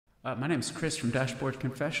My name's Chris from Dashboard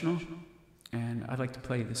Confessional, and I'd like to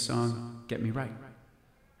play the song Get Me Right.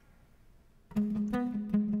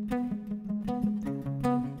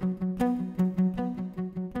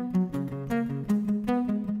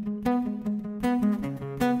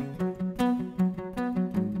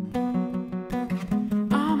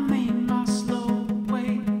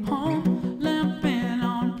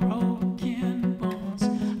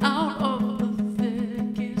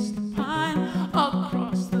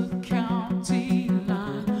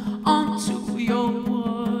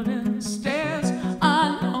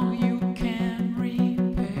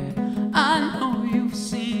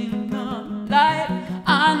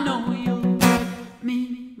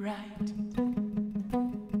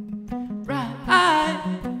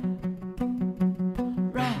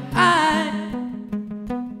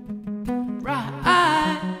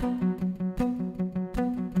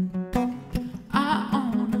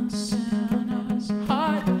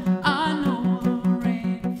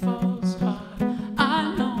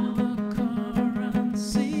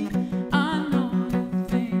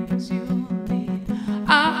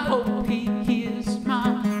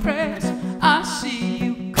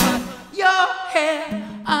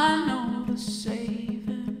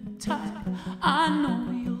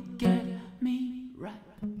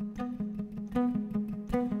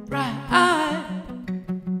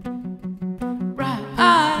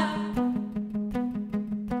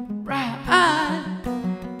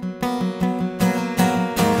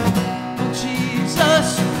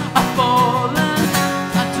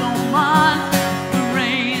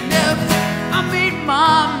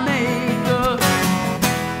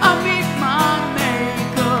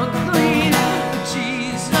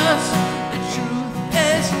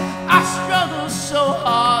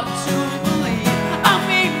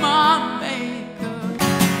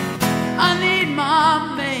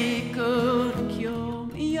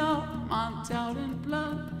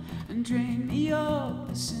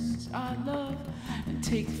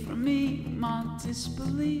 Take from me my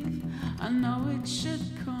disbelief. I know it should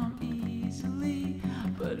come easily,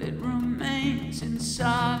 but it remains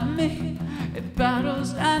inside of me. It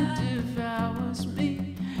battles and devours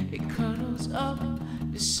me. It cuddles up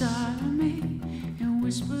beside of me. In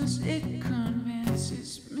whispers it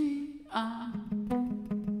convinces me I'm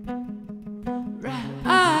right.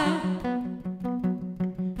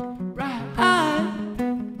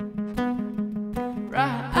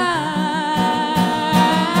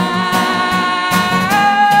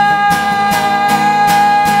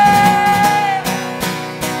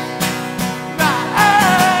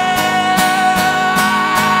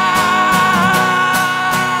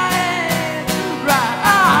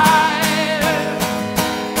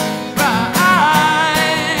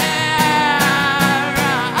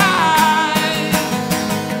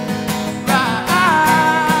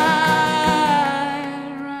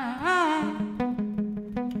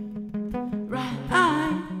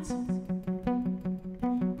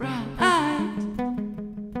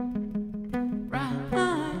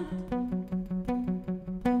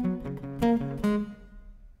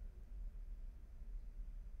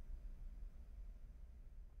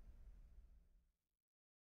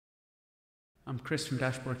 I'm Chris from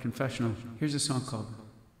Dashboard Confessional. Here's a song called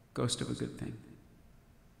Ghost of a Good Thing.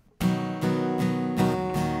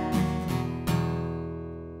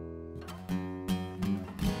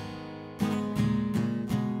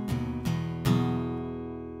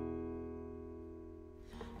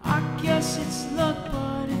 I guess it's luck,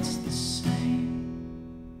 but it's the same.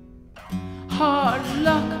 Hard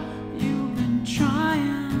luck you've been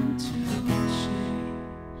trying to chase.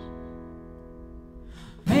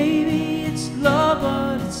 Maybe it's love,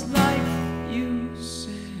 but it's like you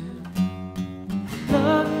said.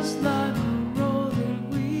 Love is like a role that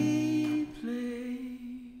we play.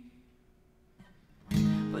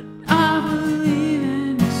 But I believe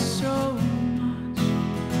in it so much.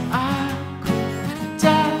 I could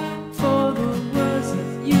die for the words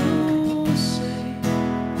that you say.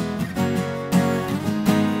 But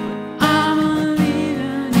I believe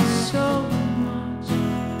in it so much.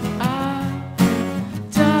 I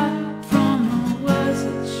could die from the words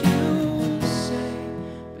that you say.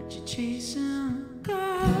 But you're chasing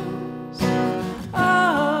ghosts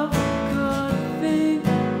of a good thing,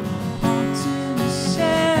 haunting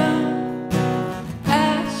yourself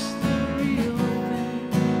as the real thing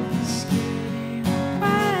is getting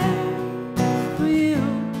away from you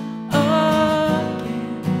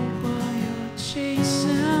again while you're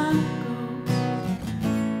chasing ghosts.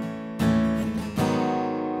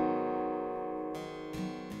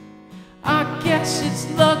 I guess it's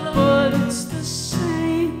luck, but it's the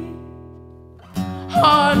same.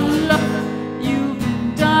 Hard luck you've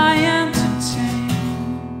been dying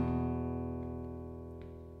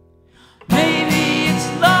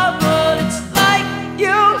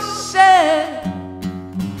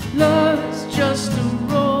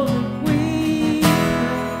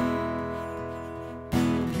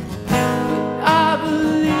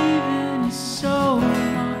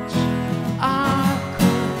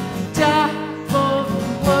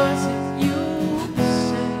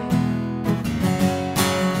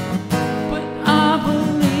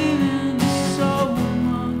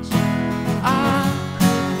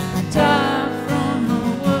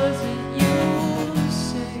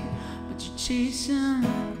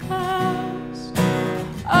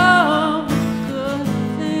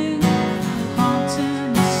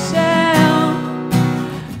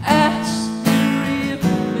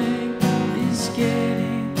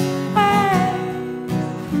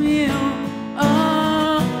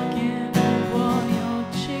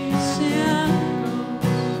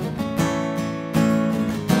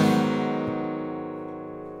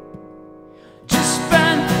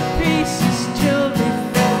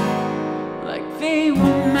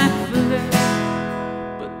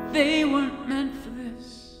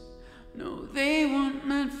No, they weren't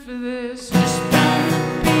meant for this. Just pound the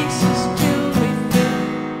pieces till they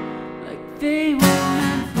fit. Like they weren't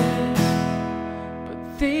meant for this,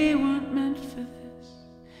 but they weren't meant for this.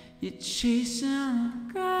 You're chasing a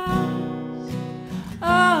ghost.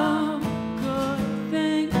 Oh, good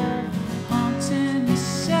thing, haunting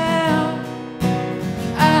yourself.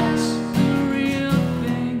 As the real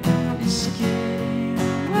thing is getting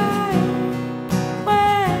away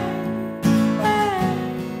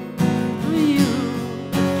from you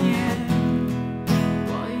again.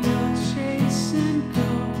 While you're chasing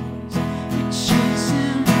ghosts, you're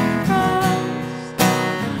chasing ghosts.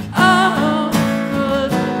 Oh,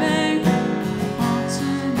 good thing,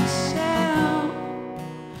 haunting yourself.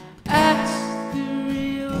 As the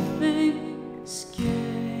real thing is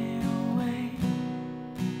getting away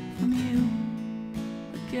from you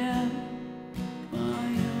again. While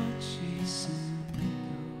you're chasing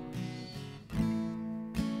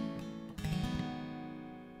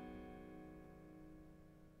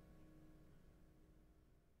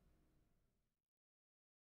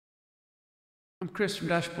I'm Chris from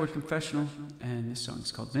Dashboard Confessional, and this song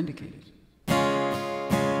is called Vindicated. The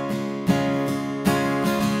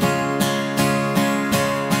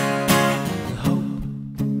hope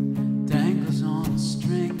dangles on a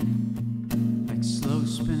string, like slow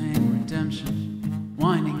spinning redemption,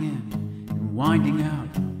 winding in and winding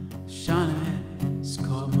out. The shine of it has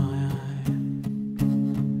caught my eye.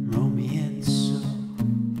 Roll me in so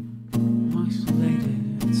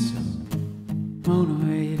isolated and so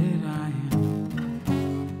motivated I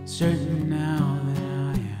am. Certain now that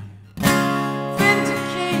I am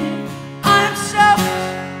vindicated. I am selfish,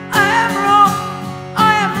 I am wrong, I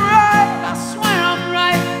am right. I swear I'm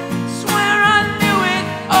right, swear I knew it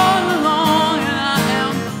all along. And I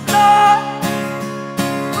am flawed,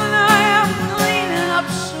 but I am cleaning up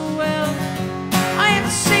so well. I am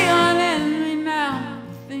seeing in me now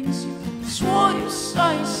things you swore you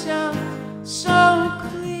saw yourself so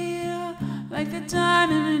clear, like the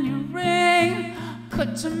diamond in your ring.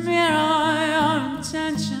 Cut to mirror your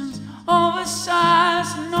intentions,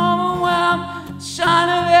 oversized and overwhelmed. The shine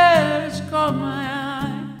of it has caught my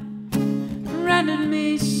eye, rendered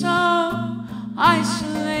me so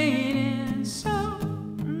isolated and so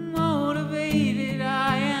motivated.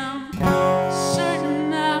 I am certain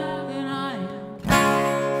now that I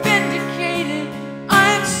am vindicated. I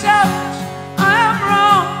am selfish, I am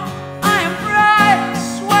wrong, I am right. I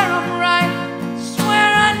swear I'm right, swear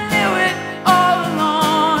I knew it all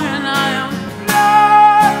along. And I am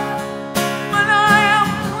flawed, but I am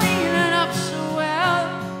cleaning up so well.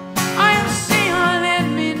 I am seeing in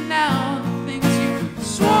me now the things you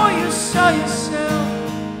swore you saw yourself.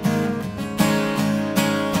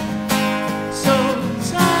 So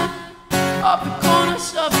time up the corners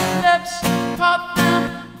of your lips, pop them,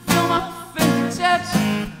 fill my fingertips,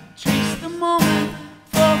 trace the moment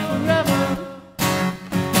for forever.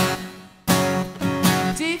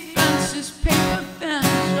 Defense is paper thin,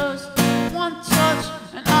 just one touch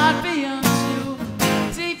and I'd be in too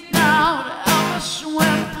deep now to ever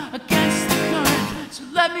swim against the current. So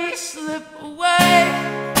let me slip away,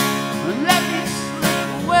 let me slip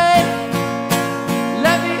away,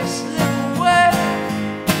 let me slip away,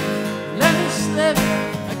 let me slip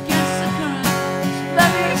against the current. So let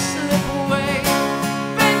me slip away.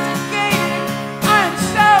 Vindicated, I am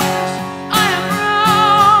selfish, I am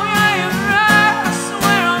wrong, I am right. I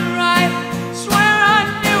swear I'm right, swear I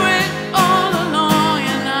knew it all along.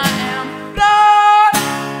 And I am flawed,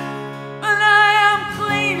 but I am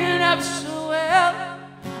cleaning up so well.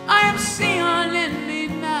 I am seeing in me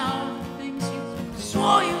now the things you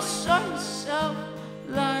swore you saw yourself,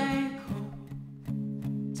 like hope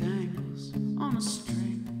dangles on a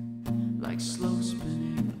string, like slow